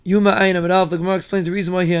Yuma Ayin Amud Aleph, the Gemara explains the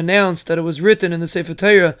reason why he announced that it was written in the Sefer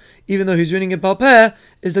Torah, even though he's reading it Bal Peh,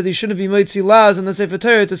 is that he shouldn't be Moitzi Laz in the Sefer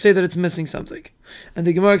Torah to say that it's missing something. And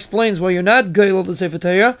the Gemara explains why you're not Geil of the Sefer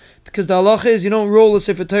Torah, because the halacha is you don't roll the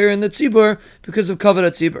Sefer Torah in the Tzibur because of Kavod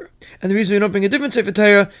HaTzibur. And the reason you don't bring a different Sefer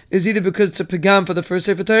Torah is either because it's a Pagam for the first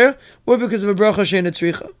Sefer Torah, or because of a Bracha Shein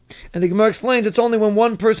Tzricha. And the Gemara explains it's only when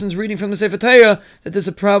one person's reading from the Sefer Torah that there's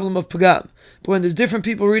a problem of Pagam. But when there's different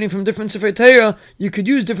people reading from different Sefer Torah, you could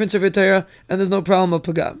use different Sefer Torah, and there's no problem of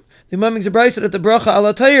Pagam. The Imam makes a brayso that the bracha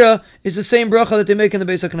ala Torah is the same bracha that they make in the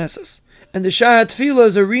Beis HaKnesses. And the Shahar Tefillah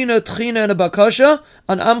is a Rina, Tchina, and a Bakasha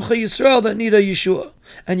on Amcha Yisrael that need a Yeshua.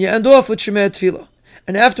 And you end off with Shemei Tefillah.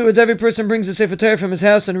 And afterwards every person brings the Sefer Torah from his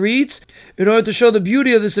house and reads in order to show the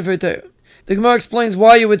beauty of the Sefer Torah. The Gemara explains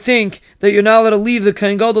why you would think that you're not allowed to leave the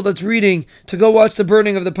Kohen Gadol that's reading to go watch the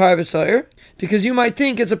burning of the Parvus Hayir, because you might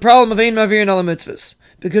think it's a problem of Ein Mavir and Ala Mitzvahs.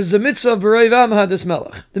 Because the mitzvah of B'roi V'am Hadis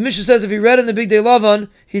Melech. The Mishnah says if he read in the Big Day Lavan,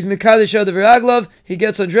 he's Mekadesh Yad V'Raglav, he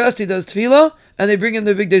gets undressed, he does Tefillah, and they bring him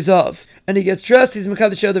the Big Day Zav. And he gets dressed, he's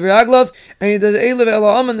Mekadesh Yad V'Raglav, and he does Eilev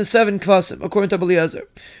Ela'am and the 7 Kvasim, according to Eliezer.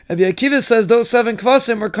 Rabbi Akiva says those 7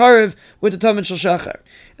 Kvasim were Karev with the Tamid Shel Shachar.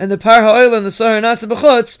 And the Par Ha'oil and the Sahar Nasa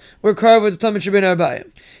B'chutz were Karev with the Tamid Shebin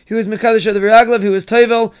Arbayim. He was Mekadesh Yad V'Raglav, he was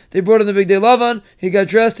Teivel, they brought him the Big Day Lavan, he got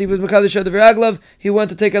dressed, he was Mekadesh Yad V'Raglav, he went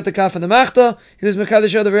to take out the Kaf and the Machta, he was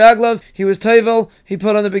Mekadesh Yad V'Raglav, he was Teivel, he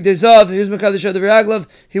put on the Big Day Zav, he was Mekadesh Yad V'Raglav,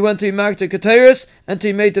 he went to Yimak to Keteris, and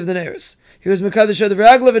to Yimate of the Neris. He was Mekadesh Yad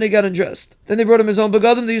V'Raglav, and he got undressed. Then they brought him his own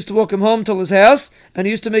begadim, they used to walk him home till his house, and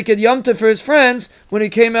he used to make it yamta for his friends when he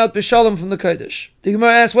came out b'shalom from the Kodesh. The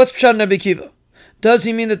Gemara asks, what's Pshat in Rabbi Akiva? Does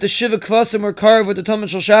he mean that the Shiva Kvasim were carved with the Tamid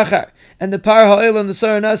Shel Shachar, and the Par Ha'el and the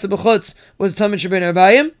Sahar Nasa B'chutz was Tamid Shebin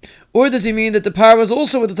Arbayim? Or does he mean that the Par was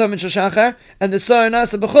also with the Tamid Shel Shachar, and the Sahar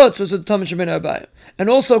Nasa B'chutz was with the Tamid Shebin Arbayim?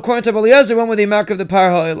 And also, according to Eliezer, when were they marked of the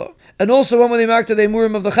Par Ha'el? And also, when were they marked of the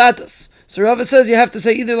Emurim of the Chatas? So Rava says you have to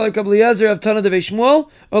say either like Eliezer of Tana Devei Shmuel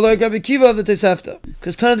or like Rabbi Akiva of the Tosefta.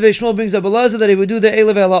 Because Tana Devei Shmuel brings up Eliezer that he would do the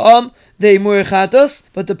Eilev Ela'am, the Emur Chatas,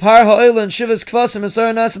 but the Par Ha'el and Shivas Kvasim and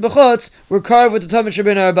Sahar Nasa B'chutz were carved with the Tamid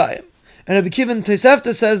Shebin Arbayim. And Rabbi Akiva in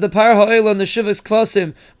Tosefta says the Par Ha'el and the Shivas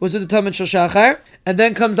Kvasim was with the Tamid Shel Shachar, and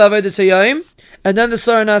then comes the Avodas Hayayim, and then the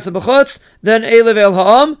Sahar Nasa B'chutz, then Eilev El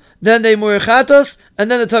Ha'am, then the Emur Chatas, and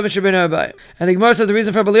then the Tamid Shebin Arbayim. And the Gemara says the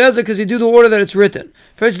reason for Eliezer because you do the order that it's written.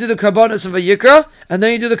 First you do the Karbanos of Vayikra, and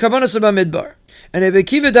then you do the Karbanos of Bamidbar. And Rabbi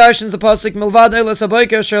Akiva darshans the pasuk Milvad Eilas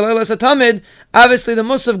Habayker Shel Eilas Hatamid. Obviously the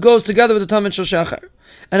Musaf goes together with the Tamid Shel Shachar.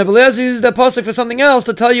 And Eliezer uses that pasuk for something else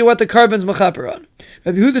to tell you what the carbon's mechaper on.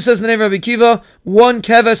 Rabbi Yehuda says in the name of Rabbi Akiva, 1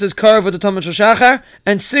 keves is carved with the Tamid Shel Shachar,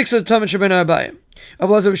 and 6 with the Tamid Shebin Arbayim.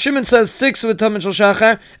 Rabbi Shimon says 6 with Tamid Shel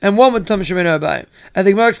Shachar and 1 with Tamid Shebin Arbayim. And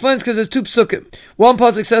the Gemara explains because there's 2 psukim. One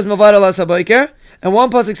pasuk says Milvad Eilas Habayker, and one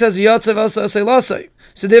pasuk says V'yatzav Asa Asay Lasay.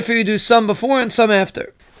 So therefore you do some before and some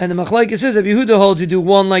after. And the Machlaikis says Rabbi Yehuda holds you do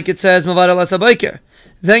one like it says Milvad Eilas Habayker.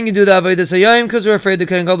 Then you do the Avodas Hayayim because we're afraid the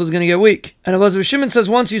Kohen Gadol is going to get weak. And Rabbi Shimon says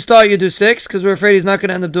once you start you do 6 because we're afraid he's not going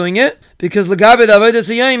to end up doing it. Because Lagabe the Avodas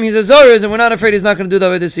Hayayim he's a Zorez and we're not afraid he's not going to do the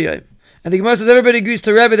Avodas Hayayim. And the Gemara says everybody agrees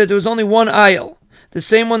to Rebbe that there was only one aisle. The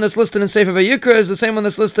same one that's listed in Sefer Vayikra is the same one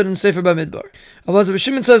that's listed in Sefer Bamidbar. Rabbi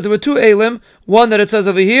Shimon says there were 2 elim, one that it says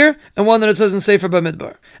over here, and one that it says in Sefer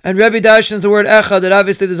Bamidbar. And Rebbe darshans the word Echad, that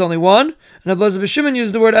obviously there's only one, and Rabbi Shimon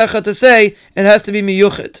used the word Echad to say it has to be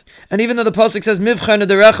miyuchid. And even though the pasuk says Mivchar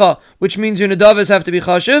Nederecha, which means your Nedavas have to be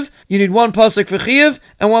Chashiv, you need one pasuk for Chiyav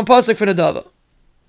and one pasuk for Nedava.